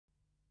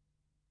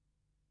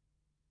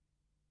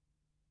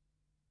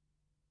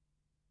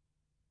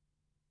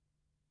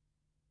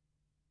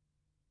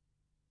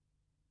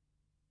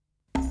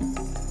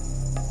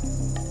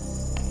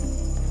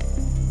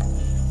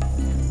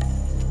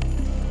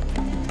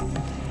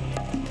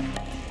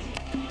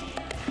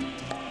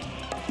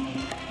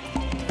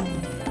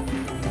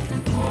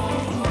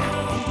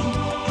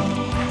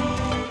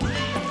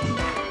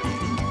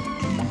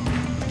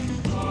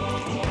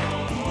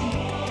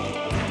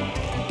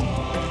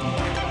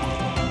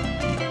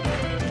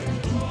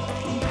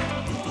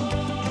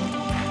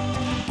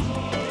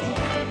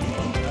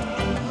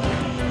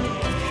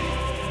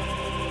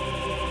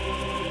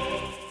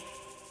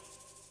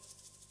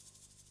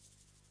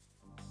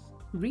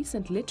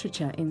recent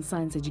literature in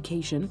science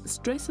education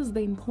stresses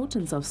the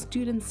importance of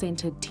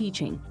student-centered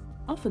teaching,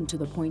 often to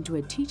the point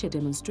where teacher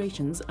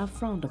demonstrations are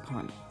frowned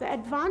upon. The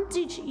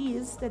advantage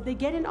is that they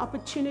get an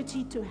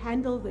opportunity to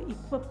handle the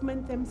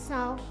equipment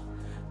themselves,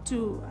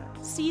 to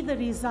see the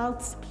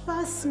results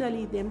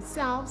personally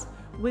themselves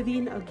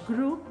within a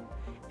group,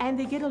 and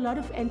they get a lot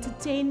of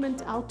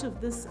entertainment out of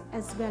this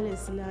as well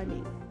as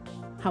learning.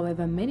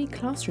 However, many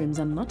classrooms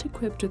are not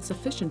equipped with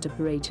sufficient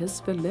apparatus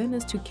for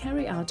learners to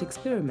carry out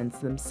experiments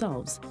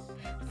themselves.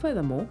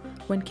 Furthermore,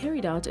 when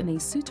carried out in a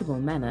suitable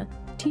manner,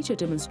 teacher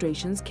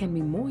demonstrations can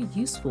be more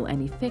useful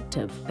and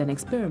effective than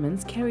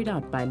experiments carried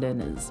out by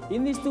learners.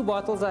 In these two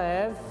bottles I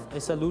have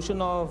a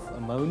solution of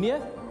ammonia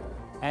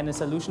and a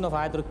solution of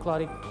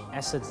hydrochloric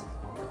acid.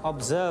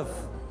 Observe.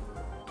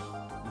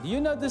 Do you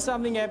notice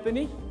something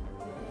happening?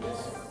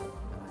 Yes.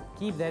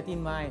 Keep that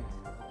in mind.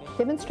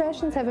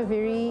 Demonstrations have a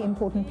very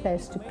important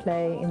place to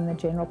play in the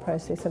general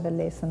process of a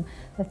lesson.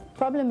 The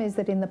problem is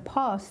that in the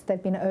past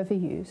they've been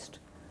overused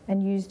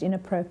and used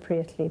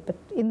inappropriately, but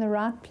in the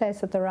right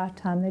place at the right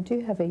time they do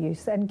have a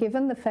use. And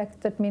given the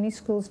fact that many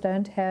schools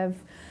don't have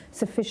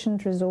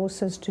sufficient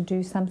resources to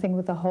do something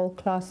with the whole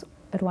class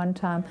at one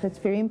time, it's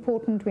very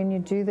important when you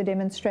do the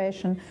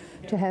demonstration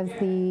to have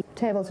the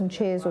tables and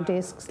chairs or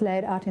desks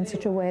laid out in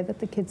such a way that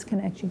the kids can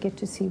actually get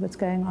to see what's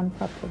going on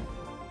properly.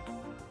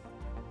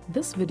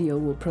 This video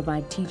will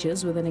provide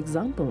teachers with an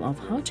example of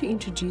how to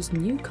introduce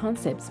new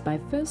concepts by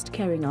first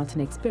carrying out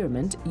an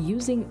experiment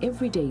using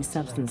everyday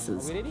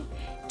substances.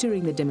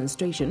 During the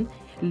demonstration,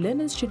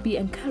 learners should be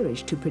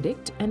encouraged to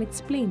predict and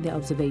explain their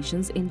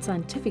observations in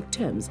scientific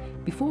terms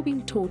before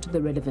being taught the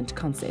relevant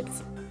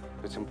concepts.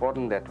 It's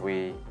important that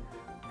we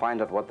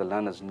find out what the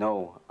learners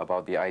know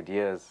about the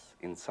ideas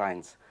in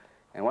science.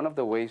 And one of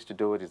the ways to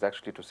do it is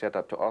actually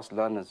to ask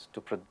learners to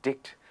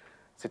predict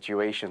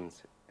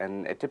situations.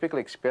 And a typical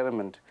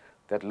experiment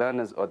that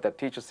learners or that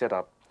teachers set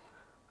up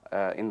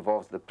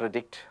involves the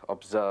predict,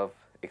 observe,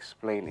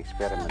 explain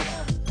experiment.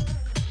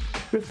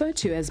 Referred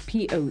to as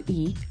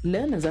POE,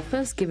 learners are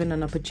first given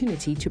an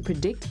opportunity to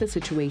predict the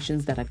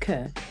situations that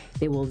occur.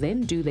 They will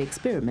then do the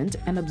experiment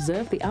and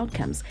observe the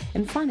outcomes,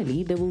 and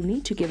finally they will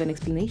need to give an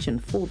explanation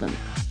for them.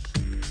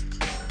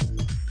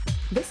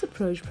 This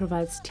approach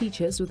provides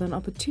teachers with an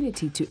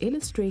opportunity to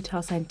illustrate how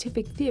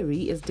scientific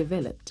theory is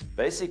developed.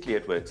 Basically,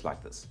 it works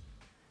like this.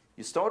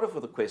 You start off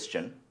with a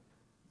question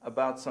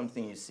about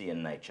something you see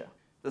in nature.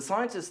 The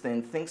scientist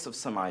then thinks of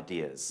some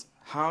ideas.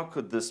 How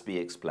could this be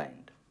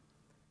explained?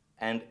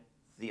 And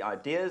the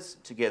ideas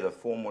together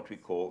form what we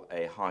call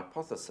a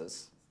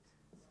hypothesis.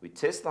 We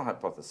test the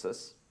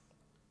hypothesis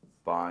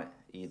by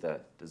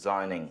either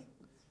designing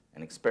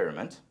an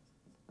experiment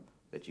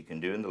that you can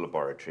do in the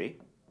laboratory,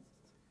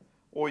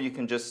 or you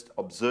can just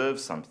observe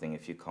something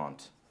if you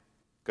can't.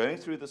 Going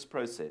through this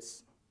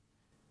process,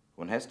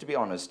 one has to be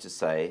honest to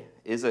say,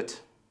 is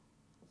it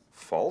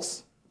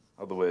false?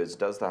 In other words,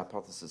 does the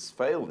hypothesis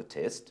fail the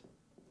test?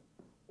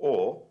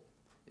 Or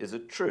is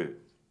it true?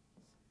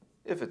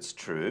 If it's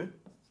true,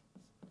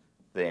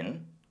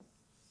 then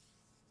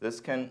this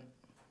can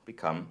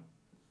become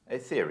a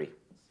theory.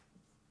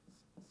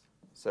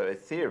 So a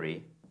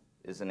theory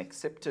is an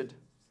accepted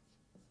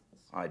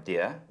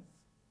idea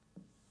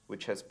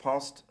which has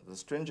passed the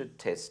stringent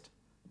test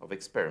of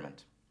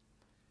experiment.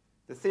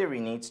 The theory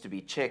needs to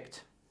be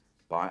checked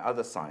by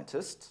other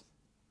scientists.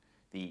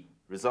 The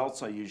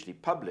results are usually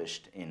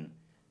published in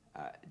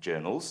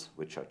journals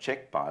which are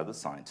checked by other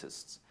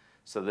scientists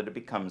so that it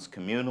becomes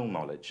communal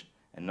knowledge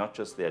and not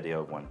just the idea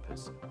of one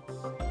person.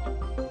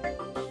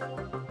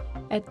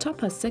 At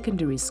Topper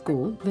Secondary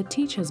School, the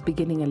teacher is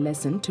beginning a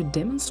lesson to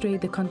demonstrate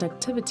the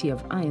conductivity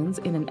of ions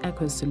in an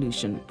aqueous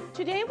solution.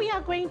 Today we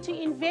are going to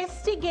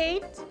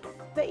investigate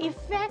the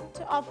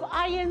effect of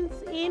ions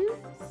in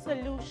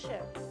solution.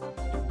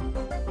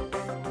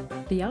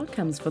 The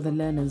outcomes for the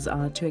learners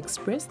are to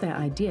express their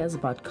ideas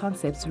about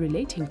concepts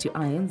relating to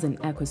ions in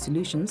aqueous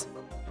solutions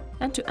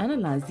and to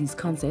analyze these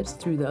concepts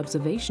through the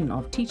observation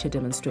of teacher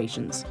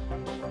demonstrations.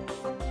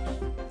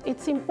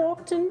 It's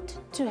important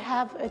to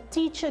have a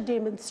teacher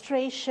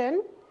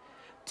demonstration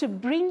to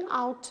bring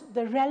out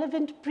the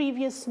relevant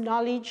previous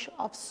knowledge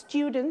of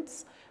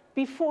students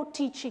before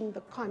teaching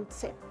the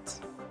concept.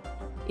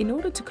 In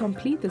order to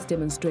complete this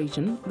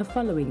demonstration, the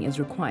following is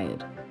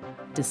required: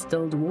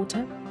 distilled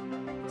water,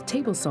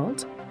 table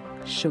salt,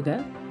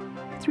 sugar,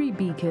 3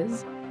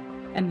 beakers,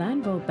 a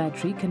 9-volt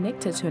battery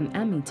connected to an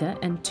ammeter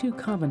and 2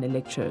 carbon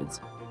electrodes.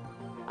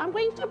 I'm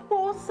going to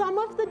pour some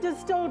of the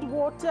distilled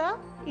water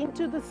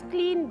into this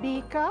clean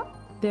beaker.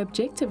 The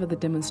objective of the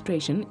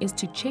demonstration is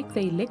to check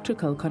the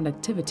electrical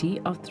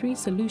conductivity of 3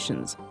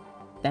 solutions,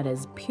 that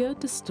is pure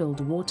distilled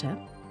water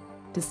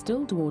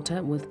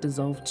with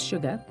dissolved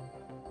sugar,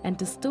 and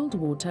distilled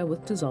water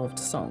with dissolved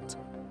salt.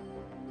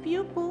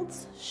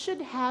 Pupils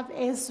should have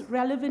as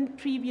relevant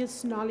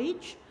previous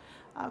knowledge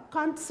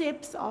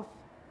concepts of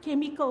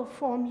chemical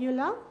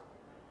formula,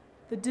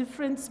 the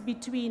difference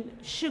between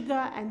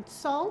sugar and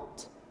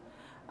salt,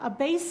 a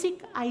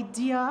basic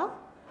idea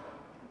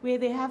where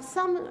they have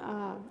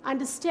some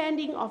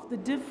understanding of the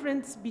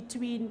difference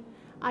between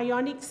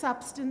ionic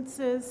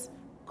substances,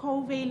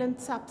 covalent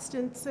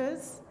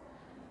substances.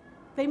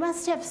 They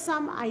must have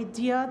some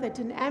idea that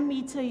an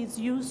ammeter is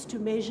used to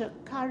measure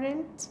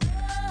current.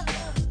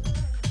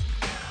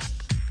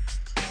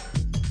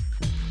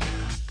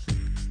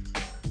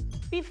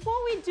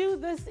 Before we do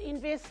this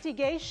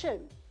investigation,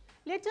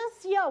 let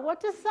us hear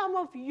what are some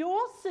of your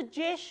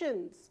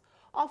suggestions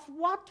of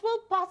what will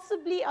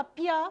possibly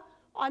appear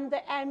on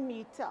the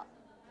ammeter.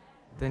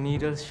 The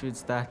needle should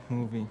start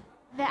moving.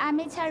 The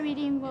ammeter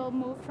reading will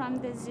move from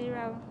the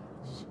 0.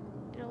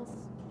 It'll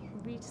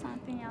read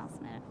something else,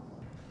 madam.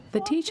 The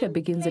teacher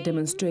begins a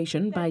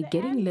demonstration by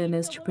getting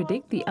learners to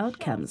predict the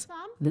outcomes.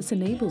 This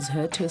enables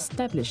her to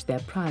establish their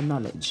prior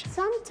knowledge.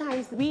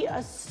 Sometimes we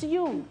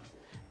assume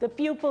the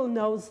pupil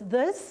knows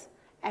this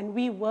and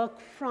we work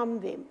from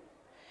them.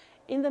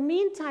 In the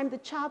meantime, the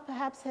child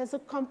perhaps has a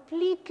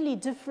completely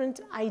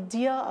different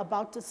idea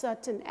about a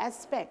certain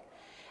aspect,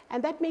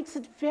 and that makes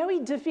it very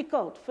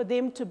difficult for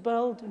them to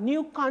build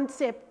new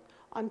concept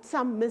on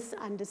some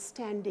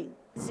misunderstanding.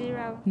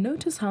 0.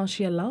 Notice how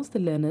she allows the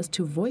learners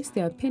to voice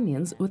their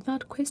opinions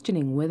without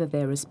questioning whether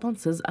their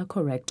responses are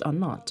correct or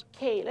not.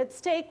 Okay, let's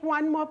take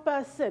one more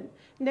person.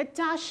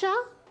 Natasha?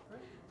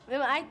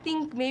 Well, I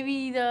think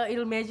maybe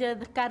it'll measure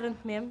the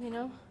current,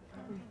 ma'am,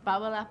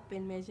 bubble up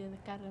and measure the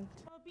current.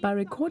 By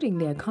recording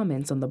their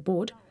comments on the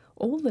board,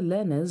 all the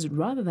learners,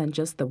 rather than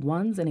just the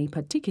ones in a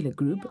particular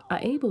group, are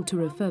able to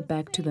refer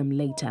back to them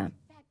later.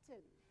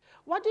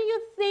 What do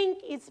you think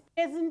is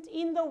present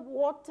in the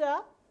water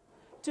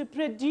to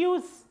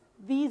produce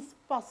these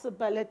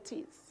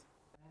possibilities?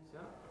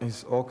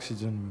 It's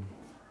oxygen.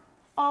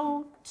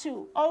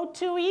 O2.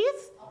 O2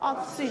 is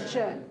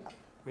oxygen.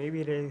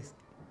 Maybe there's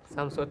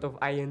some sort of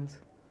ions.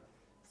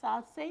 So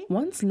I'll say.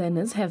 Once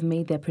learners have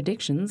made their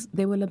predictions,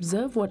 they will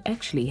observe what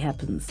actually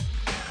happens.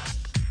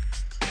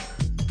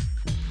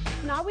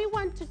 Now we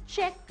want to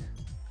check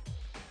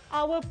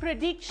our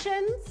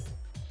predictions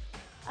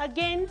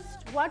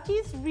against what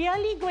is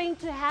really going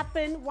to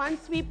happen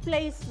once we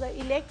place the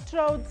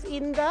electrodes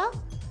in the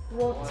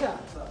water.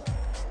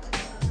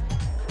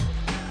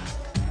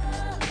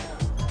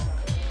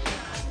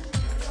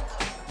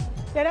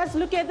 Let us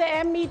look at the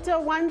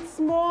ammeter once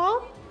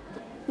more.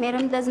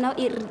 Madam, there's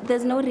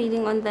no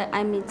reading on the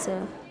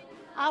ammeter.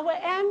 Our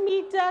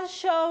ammeter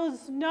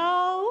shows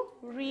no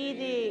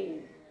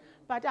reading.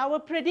 But our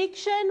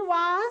prediction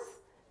was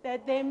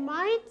that there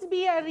might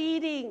be a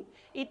reading.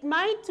 It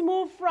might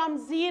move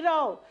from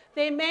 0.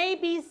 There may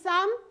be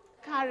some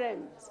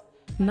current.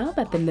 Now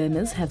that the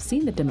learners have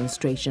seen the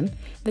demonstration,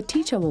 the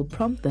teacher will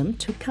prompt them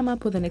to come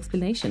up with an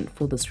explanation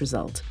for this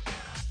result.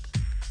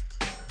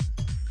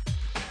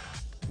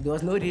 There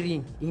was no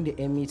reading in the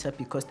ammeter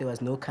because there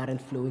was no current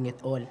flowing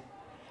at all.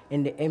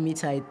 And the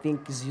ammeter, I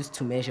think, is used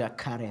to measure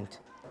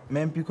current.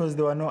 Ma'am, because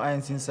there were no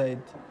ions inside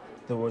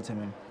the water,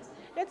 ma'am.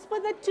 Let's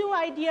put the two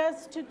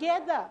ideas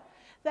together.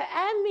 The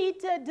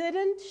ammeter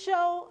didn't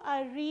show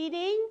a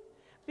reading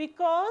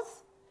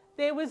because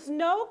there was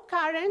no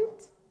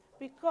current,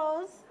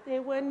 because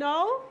there were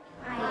no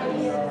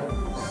ions.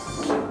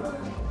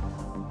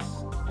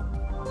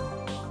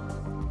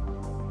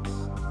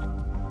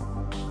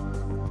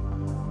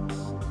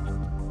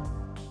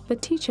 The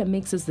teacher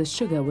mixes the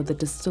sugar with the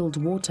distilled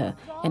water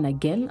and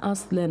again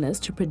asks learners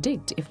to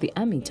predict if the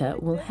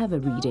ammeter will have a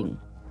reading.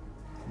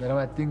 Madam,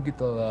 I think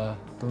it'll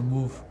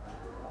move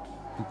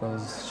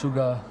because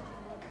sugar,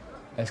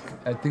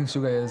 I think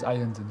sugar has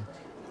ions in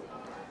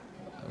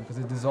it because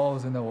it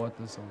dissolves in the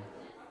water. So.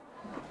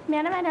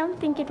 Madam, I don't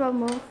think it will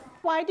move.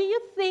 Why do you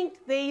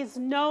think there is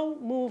no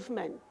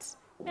movement?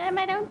 Madam,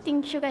 I don't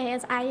think sugar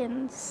has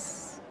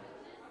ions.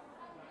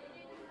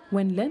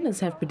 When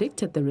learners have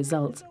predicted the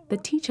results, the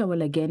teacher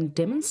will again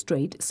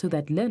demonstrate so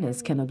that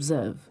learners can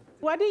observe.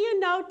 What do you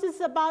notice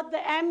about the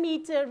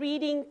ammeter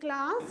reading,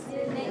 class?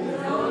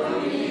 There's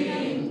no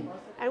reading.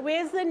 And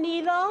where's the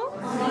needle?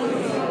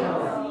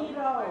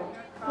 0.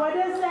 What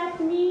does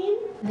that mean?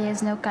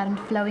 There's no current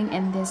flowing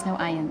and there's no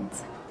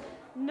ions.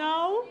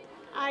 No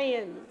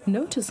ions.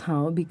 Notice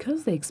how,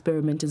 because the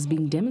experiment is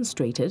being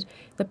demonstrated,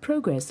 the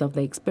progress of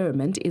the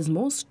experiment is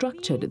more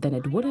structured than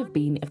it would have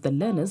been if the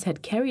learners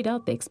had carried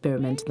out the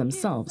experiment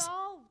themselves.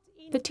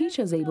 The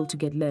teacher is able to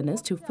get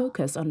learners to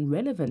focus on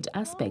relevant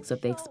aspects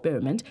of the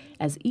experiment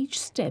as each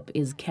step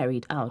is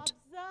carried out.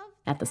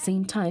 At the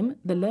same time,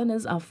 the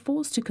learners are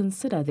forced to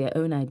consider their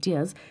own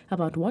ideas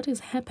about what is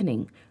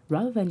happening,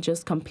 rather than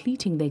just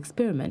completing the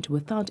experiment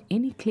without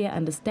any clear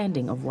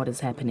understanding of what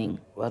is happening.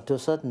 Well, to a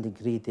certain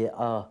degree, there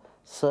are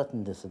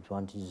certain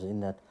disadvantages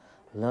in that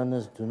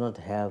learners do not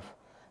have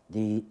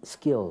the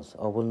skills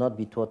or will not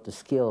be taught the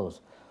skills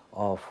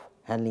of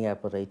handling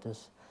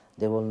apparatus.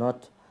 They will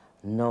not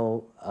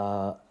know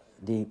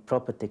the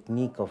proper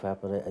technique of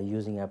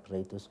using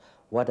apparatus,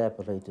 what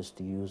apparatus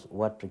to use,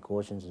 what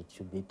precautions that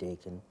should be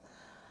taken.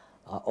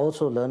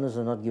 Also, learners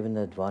are not given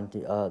the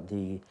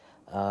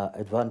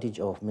advantage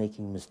of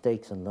making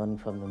mistakes and learning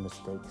from the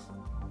mistakes.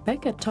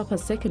 Back at Topper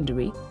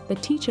Secondary, the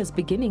teacher is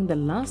beginning the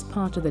last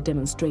part of the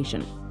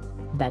demonstration.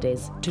 That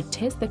is, to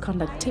test the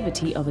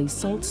conductivity of a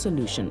salt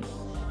solution.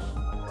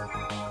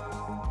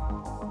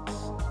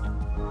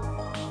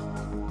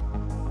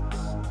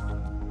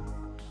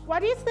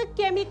 What is the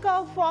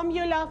chemical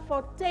formula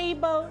for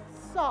table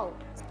salt?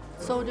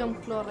 Sodium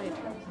chloride.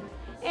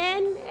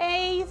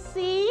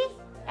 NaCl.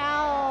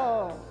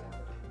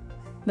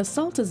 The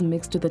salt is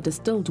mixed with the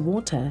distilled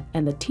water,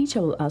 and the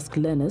teacher will ask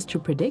learners to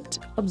predict,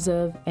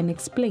 observe, and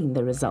explain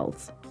the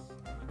results.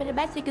 But the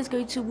battery is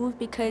going to move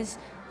because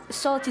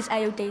salt is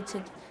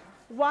iodated.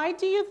 Why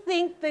do you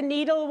think the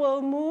needle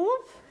will move?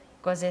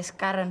 Because there's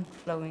current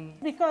flowing.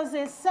 Because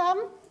there's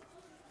some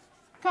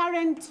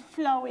current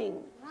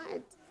flowing,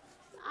 right?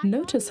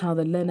 Notice how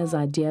the learners'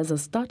 ideas are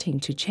starting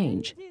to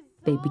change.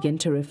 They begin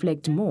to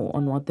reflect more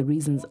on what the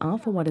reasons are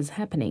for what is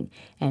happening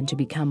and to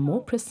become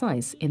more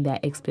precise in their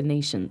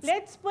explanations.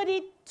 Let's put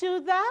it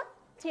to the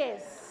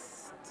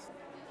test.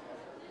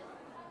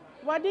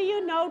 What do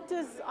you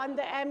notice on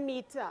the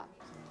ammeter?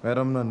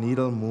 Madam, the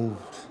needle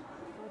moved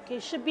Okay,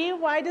 Shabir,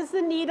 why does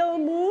the needle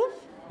move?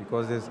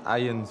 because there's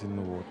ions in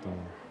the water.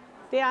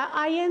 There are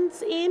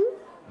ions in.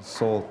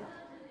 Salt.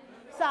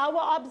 So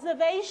our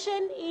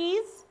observation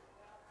is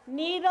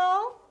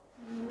needle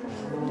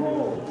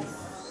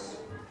moves.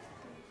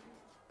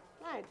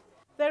 Right.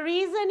 The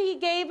reason he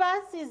gave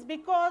us is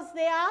because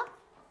there are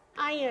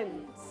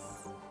ions.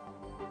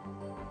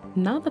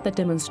 Now that the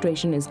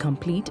demonstration is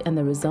complete and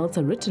the results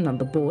are written on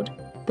the board,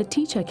 the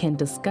teacher can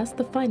discuss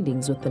the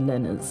findings with the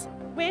learners.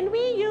 When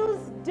we use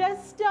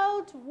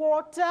distilled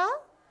water,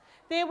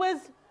 there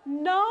was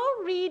no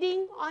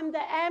reading on the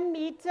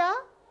ammeter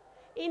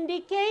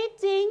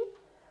indicating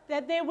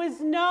that there was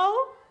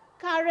no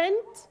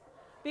current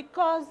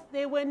because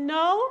there were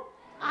no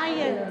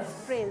ions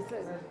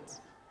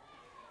present.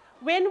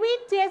 When we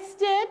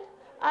tested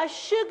a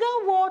sugar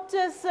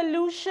water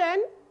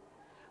solution,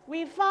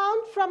 we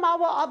found from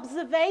our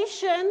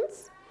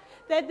observations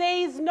that there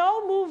is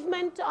no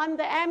movement on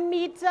the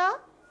ammeter.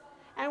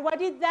 And what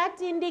did that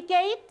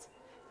indicate?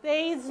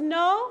 There is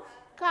no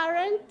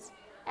current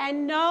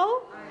and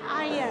no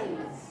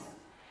ions.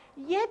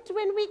 Yet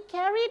when we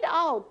carried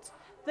out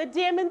the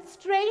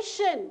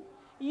demonstration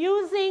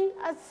using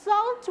a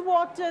salt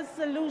water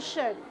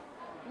solution,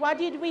 what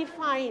did we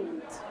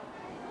find?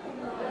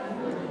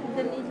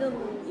 The needle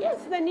moved. Yes,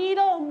 the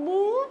needle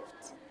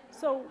moved.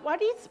 So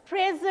what is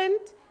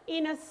present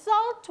in a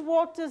salt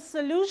water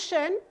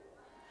solution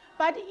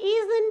but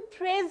isn't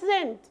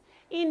present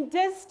in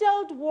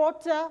distilled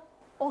water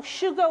or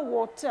sugar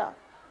water,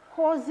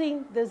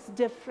 causing this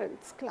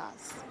difference,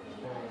 class?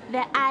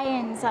 The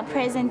ions are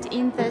present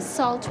in the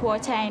salt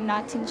water and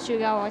not in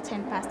sugar water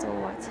and pastel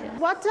water.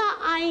 What are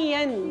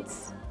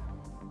ions?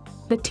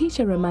 The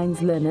teacher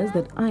reminds learners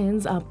that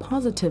ions are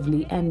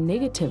positively and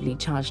negatively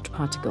charged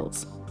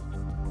particles.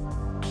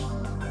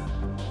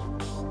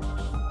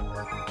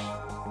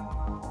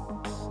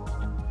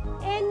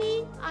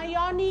 Any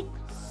ionic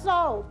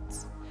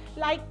salt,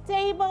 like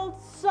table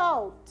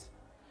salt,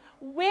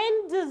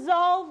 when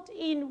dissolved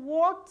in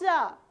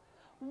water,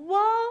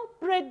 will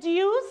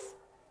produce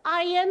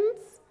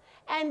ions,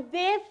 and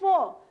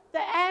therefore the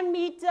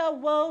ammeter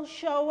will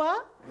show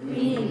a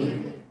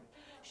reading.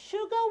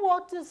 Sugar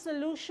water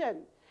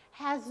solution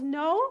has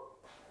no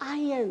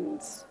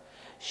ions.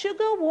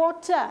 Sugar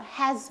water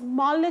has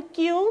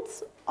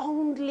molecules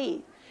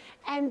only,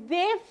 and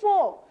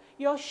therefore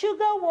your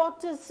sugar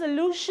water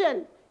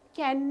solution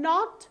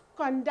cannot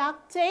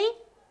conduct a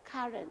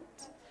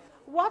current.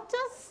 What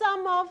are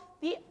some of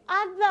the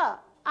other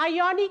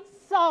ionic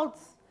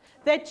salts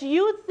that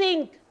you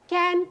think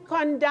can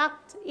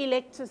conduct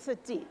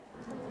electricity?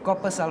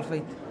 Copper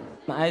sulfate.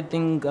 I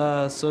think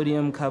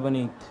sodium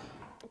carbonate.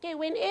 Okay,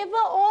 whenever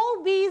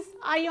all these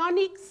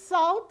ionic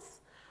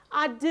salts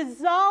are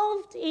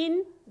dissolved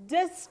in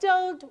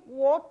distilled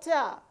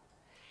water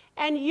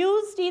and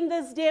used in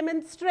this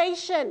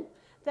demonstration,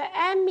 the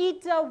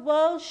ammeter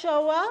will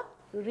show a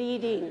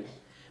reading,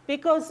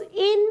 because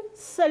in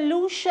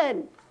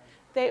solution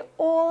they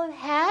all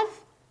have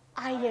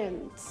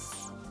ions.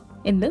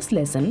 In this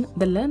lesson,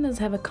 the learners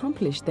have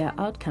accomplished their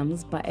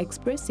outcomes by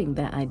expressing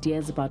their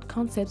ideas about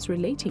concepts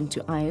relating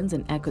to ions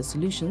and aqueous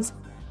solutions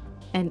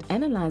and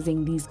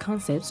analyzing these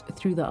concepts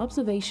through the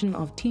observation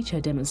of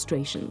teacher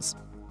demonstrations.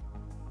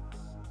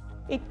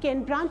 It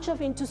can branch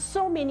off into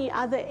so many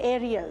other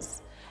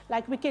areas.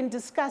 Like we can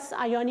discuss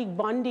ionic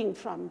bonding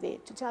from there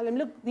to tell them,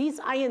 look, these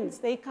ions,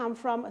 they come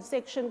from a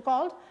section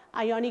called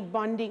ionic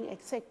bonding,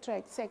 etc.,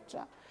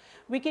 etc.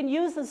 We can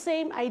use the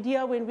same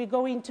idea when we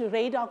go into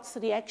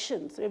redox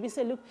reactions, where we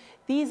say, look,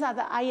 these are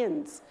the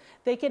ions.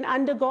 They can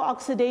undergo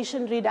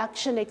oxidation,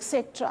 reduction,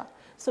 etc.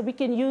 So we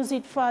can use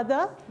it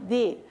further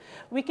there.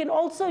 We can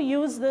also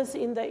use this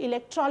in the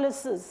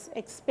electrolysis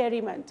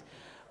experiment.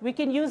 We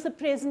can use the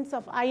presence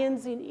of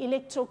ions in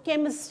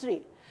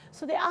electrochemistry.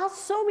 So there are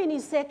so many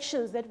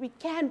sections that we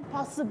can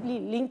possibly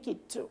link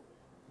it to,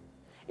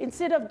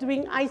 instead of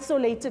doing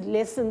isolated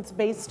lessons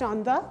based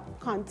on the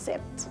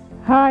concept.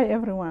 Hi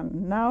everyone,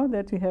 now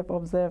that we have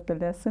observed the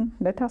lesson,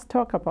 let us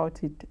talk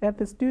about it. At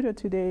the studio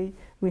today,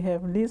 we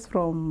have Liz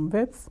from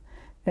VETS,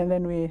 and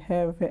then we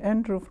have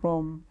Andrew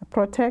from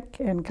Protec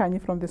and Kanye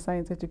from the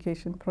Science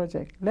Education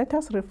Project. Let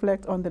us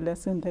reflect on the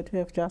lesson that we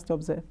have just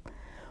observed.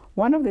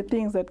 One of the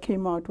things that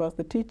came out was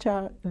the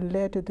teacher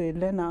led the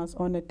learners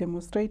on a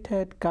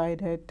demonstrated,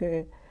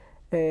 guided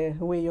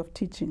way of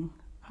teaching.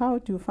 How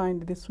do you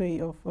find this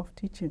way of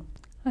teaching?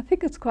 I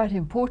think it's quite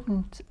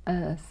important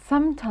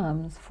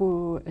sometimes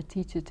for a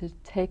teacher to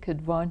take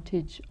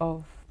advantage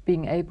of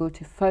being able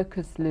to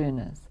focus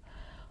learners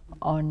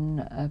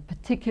on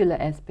particular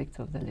aspects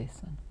of the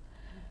lesson.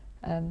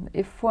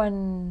 If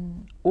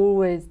one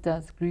always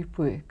does group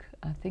work,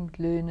 I think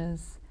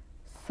learners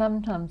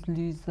sometimes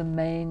lose the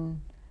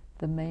main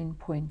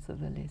points of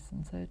the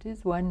lesson. So it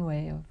is one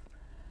way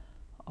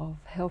of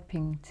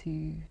helping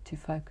to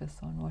focus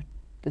on what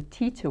the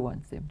teacher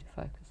wants them to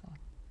focus on.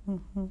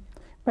 Mm-hmm.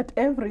 But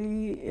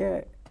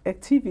every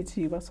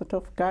activity was sort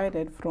of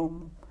guided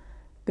from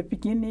the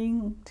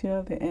beginning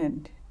till the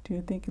end. Do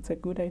you think it's a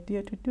good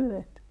idea to do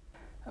that?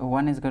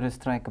 One has got to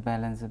strike a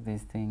balance of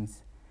these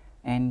things.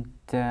 And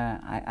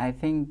I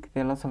think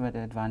there are lots of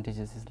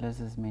advantages, as Liz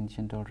has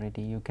mentioned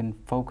already. You can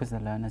focus the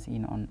learners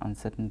in on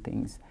certain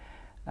things,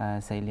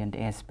 salient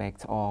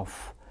aspects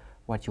of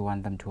what you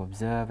want them to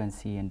observe and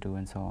see and do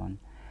and so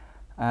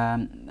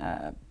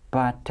on.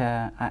 But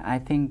I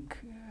think,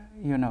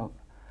 you know,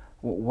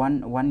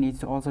 one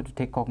needs also to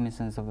take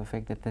cognizance of the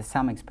fact that there's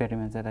some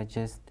experiments that are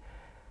just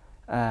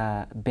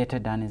better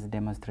done as a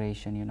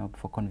demonstration, you know,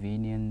 for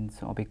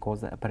convenience or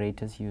because the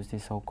apparatus used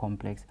is so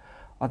complex.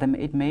 Or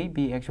it may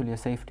be actually a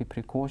safety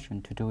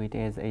precaution to do it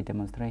as a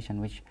demonstration,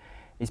 which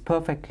is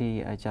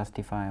perfectly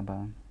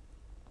justifiable.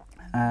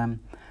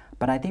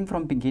 But I think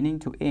from beginning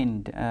to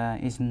end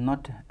is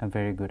not a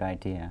very good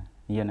idea,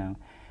 you know.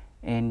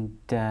 And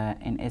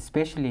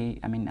especially,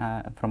 I mean,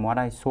 from what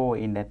I saw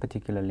in that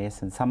particular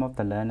lesson, some of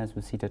the learners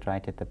were seated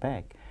right at the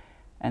back,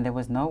 and there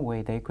was no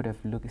way they could have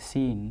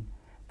seen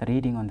the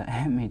reading on the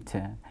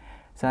ammeter.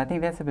 So I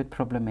think that's a bit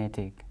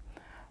problematic.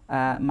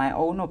 My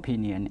own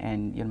opinion,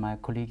 and you know, my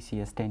colleagues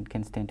here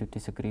can stand to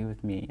disagree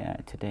with me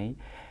today,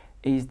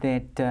 is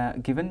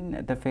that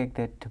given the fact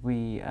that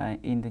we,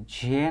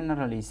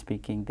 generally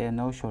speaking, there are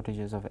no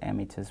shortages of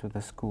ammeters with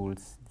the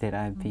schools that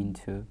I've been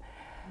to.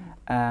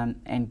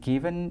 And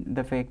given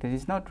the fact that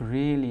it's not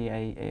really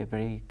a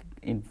very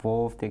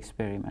involved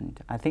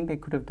experiment, I think they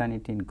could have done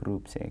it in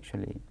groups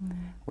actually,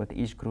 with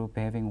each group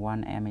having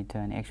one ammeter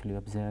and actually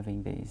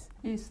observing these.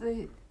 Yes,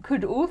 they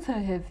could also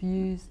have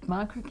used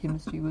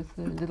microchemistry with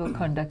the little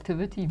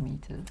conductivity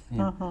meters,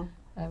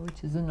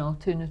 which is an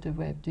alternative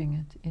way of doing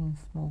it in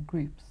small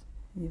groups.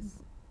 Yes.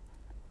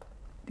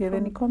 Do you have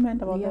any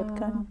comment about that,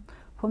 Karen?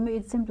 For me,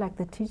 it seemed like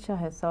the teacher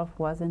herself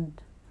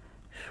wasn't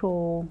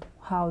sure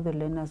how the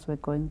learners were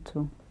going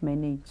to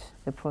manage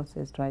the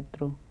process right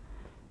through.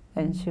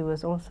 And she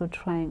was also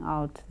trying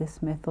out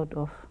this method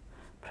of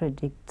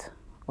predict,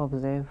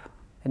 observe,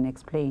 and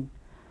explain,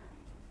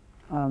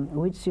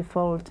 which she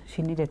felt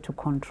she needed to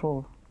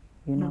control,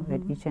 you know,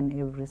 at each and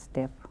every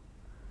step.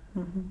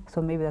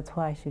 So maybe that's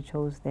why she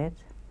chose that.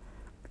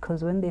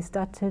 Because when they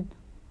started,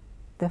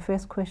 the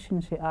first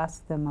question she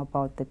asked them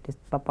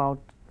about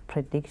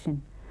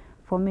prediction,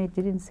 for me, it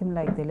didn't seem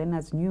like the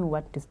learners knew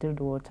what distilled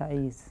water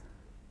is.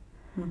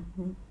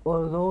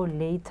 Although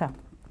later,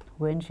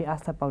 when she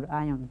asked about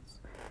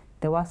ions,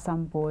 there was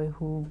some boy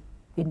who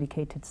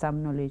indicated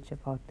some knowledge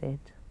about that.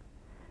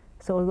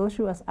 So although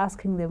she was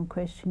asking them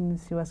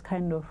questions, she was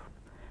kind of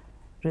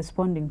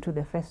responding to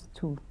the first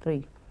 2,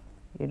 3,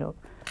 you know.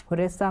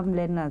 Whereas some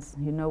learners,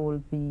 you know,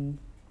 will be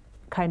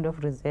kind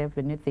of reserved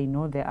and if they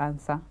know the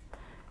answer.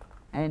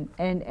 And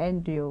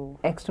your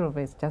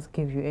extroverts just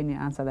give you any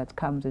answer that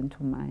comes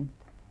into mind.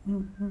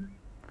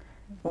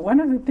 One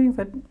of the things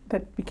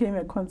that became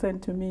a concern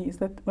to me is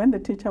that when the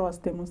teacher was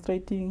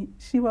demonstrating,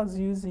 she was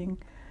using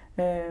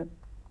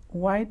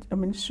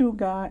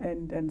sugar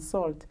and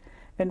salt.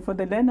 And for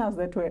the learners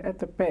that were at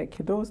the back,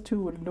 those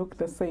two would look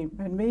the same.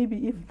 And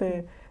maybe if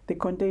the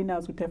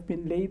containers would have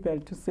been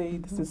labeled to say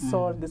this is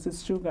salt, this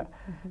is sugar,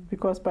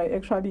 because by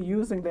actually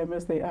using them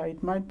as they are,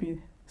 it might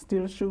be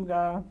still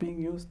sugar being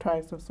used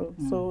twice or so.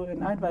 So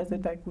an advice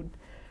that I could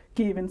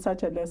give in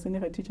such a lesson,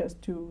 if a teacher has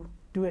to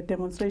do a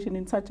demonstration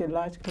in such a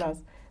large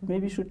class,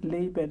 maybe should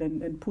label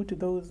and put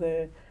those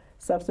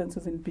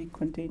substances in big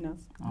containers.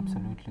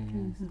 Absolutely,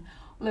 yes.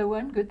 Although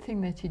one good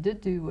thing that she did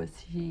do was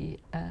she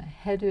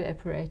had her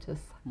apparatus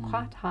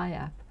quite high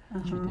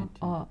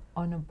up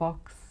on a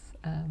box,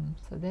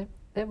 so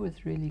that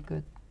was really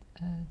good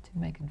to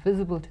make it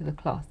visible to the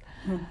class.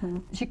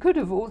 She could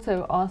have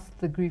also asked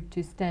the group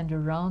to stand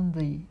around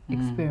the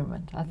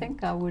experiment. I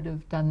think I would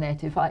have done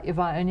that if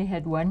I only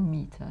had 1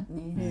 meter.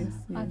 Yes,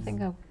 I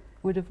think I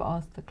would have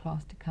asked the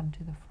class to come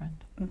to the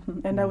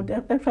front. And I would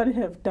actually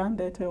have done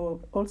that, or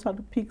also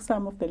to pick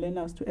some of the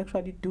learners to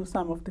actually do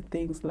some of the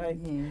things, like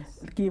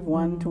give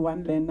one to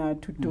one learner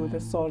to do the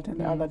salt and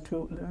the other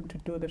to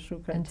do the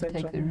sugar, and to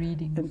take the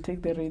readings. And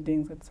take the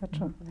readings,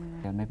 etc.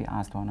 Maybe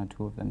asked 1 or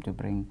 2 of them to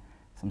bring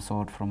some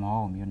salt from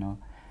home, you know.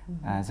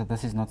 So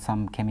this is not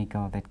some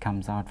chemical that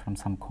comes out from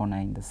some corner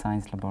in the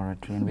science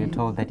laboratory, and we're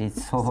told that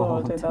it's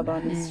salt. And that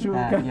one is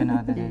sugar. You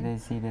know, they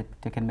see that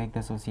they can make the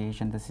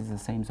association. This is the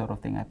same sort of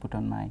thing I put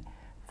on my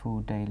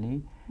food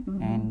daily,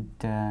 and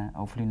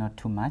hopefully not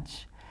too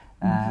much.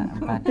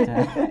 And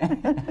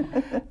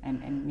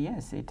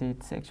yes,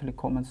 it's actually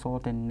common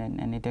salt,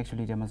 and it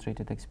actually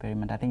demonstrated the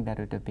experiment. I think that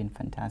would have been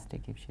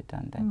fantastic if she'd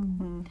done that.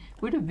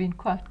 Would have been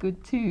quite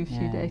good too if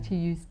she'd actually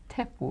used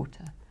tap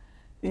water.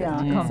 Yeah,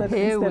 to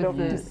compare instead with of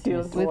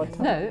distilled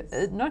water. No,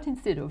 not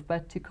instead of,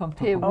 but to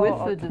compare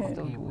with the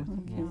distilled water.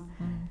 Yes.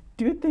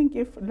 Do you think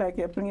if, like,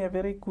 I bring a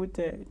very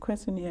good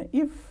question here,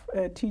 if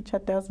a teacher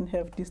doesn't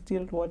have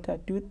distilled water,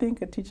 do you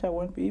think a teacher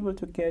won't be able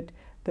to get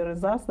the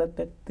results that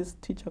this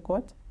teacher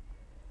got?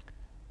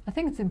 I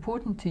think it's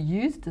important to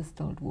use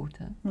distilled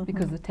water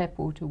because the tap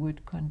water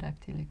would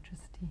conduct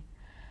electricity.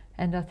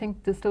 And I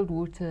think distilled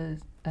water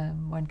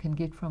one can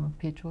get from a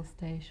petrol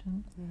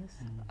station,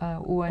 or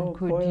one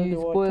could use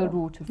boiled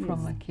water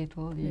from a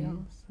kettle.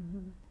 Yes.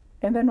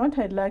 And then what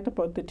I liked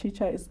about the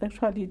teacher is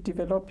actually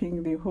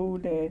developing the whole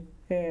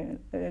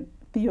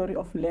theory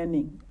of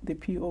learning, the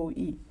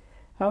POE.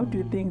 How do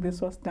you think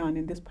this was done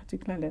in this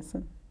particular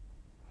lesson?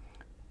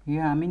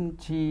 Yeah, I mean,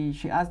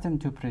 she asked them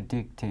to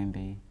predict,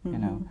 Tembe, you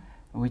know,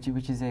 which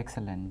is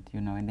excellent,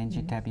 you know, and then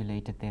she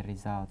tabulated their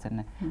results.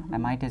 And I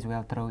might as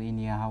well throw in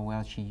here how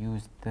well she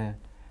used the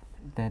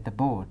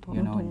board,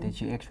 you know, and that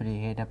she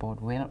actually had a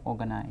board well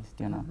organized,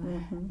 you know,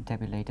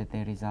 tabulated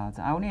their results.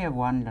 I only have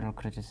one little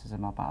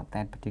criticism about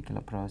that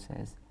particular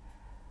process.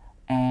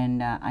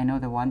 And I know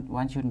that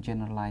one shouldn't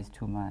generalize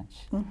too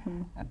much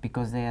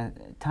because there are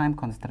time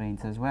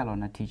constraints as well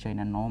on a teacher in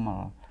a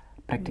normal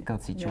practical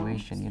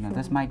situation. You know,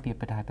 this might be a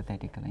bit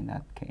hypothetical in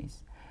that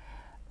case.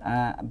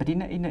 But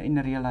in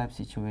a real life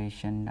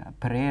situation,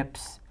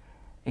 perhaps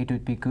it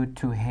would be good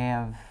to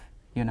have,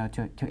 you know,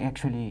 to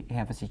actually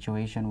have a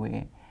situation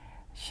where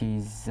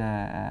she's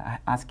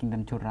asking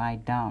them to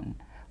write down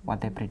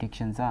what their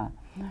predictions are.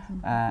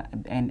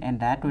 And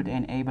that would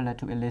enable her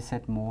to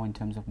elicit more in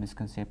terms of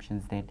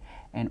misconceptions that,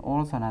 and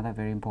also another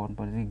very important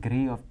point, the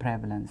degree of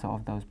prevalence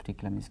of those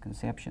particular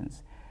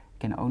misconceptions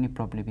can only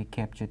probably be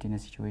captured in a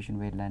situation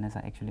where learners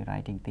are actually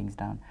writing things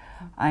down.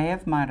 I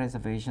have my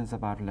reservations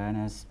about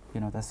learners, you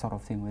know, that sort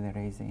of thing where they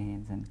raise their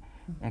hands and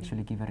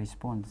actually give a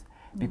response.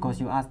 Because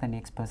you ask the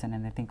next person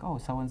and they think, oh,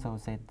 so-and-so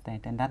said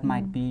that, and that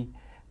might be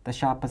the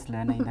sharpest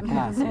learner in the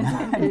class.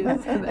 You know?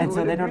 And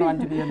so they don't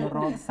want to be on the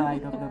wrong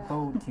side of the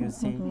boat, you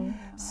see.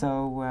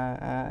 So,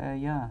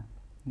 yeah,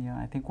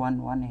 I think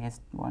one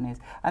has.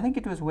 I think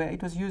it was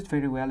used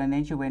very well, and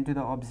then she went to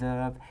the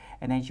observe,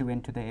 and then she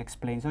went to the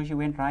explain. So she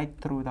went right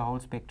through the whole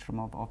spectrum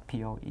of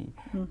POE.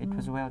 It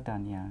was well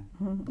done, yeah.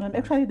 And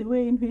actually, the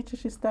way in which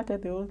she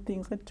started the whole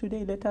thing said,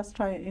 today let us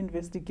try and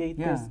investigate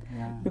this,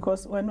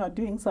 because when we are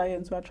doing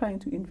science, we are trying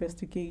to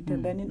investigate,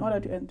 and then in order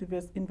to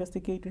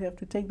investigate, we have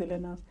to take the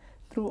learners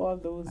through all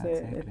those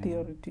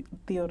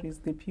theories,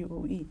 the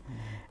POE.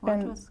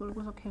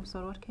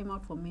 What came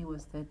out for me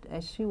was that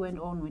as she went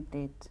on with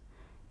it,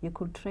 you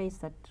could trace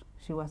that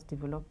she was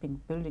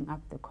building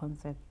up the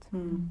concept,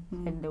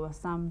 and there was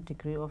some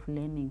degree of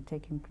learning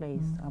taking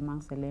place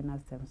amongst the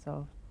learners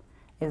themselves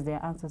as their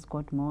answers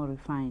got more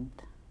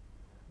refined,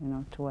 you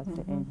know, towards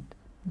the end.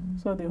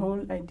 So the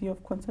whole idea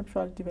of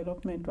conceptual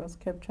development was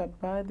captured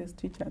by this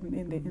teacher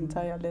in the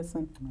entire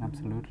lesson.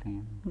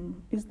 Absolutely.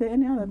 Is there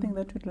any other thing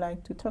that you'd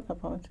like to talk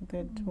about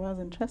that was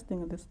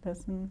interesting in this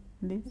lesson,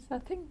 Liz? Yes,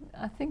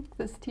 I think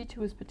this teacher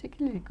was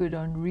particularly good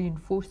on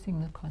reinforcing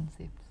the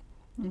concepts.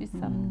 She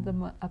summed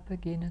them up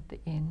again at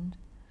the end,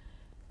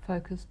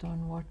 focused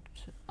on what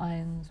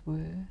ions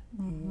were.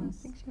 I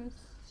think she was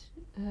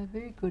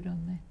very good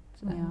on that.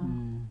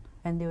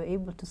 And they were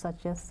able to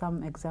suggest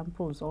some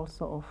examples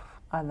also of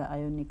other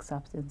ionic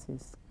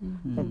substances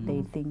that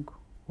they think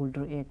would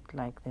react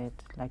like that,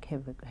 like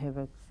have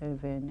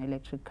an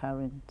electric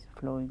current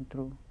flowing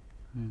through.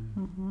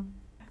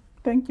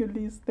 Thank you,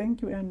 Liz.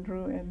 Thank you,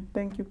 Andrew. And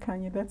thank you,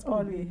 Kanye. That's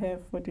all we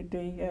have for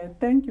today.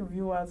 Thank you,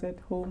 viewers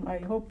at home. I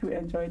hope you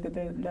enjoyed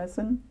the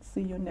lesson.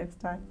 See you next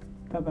time.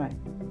 Bye-bye.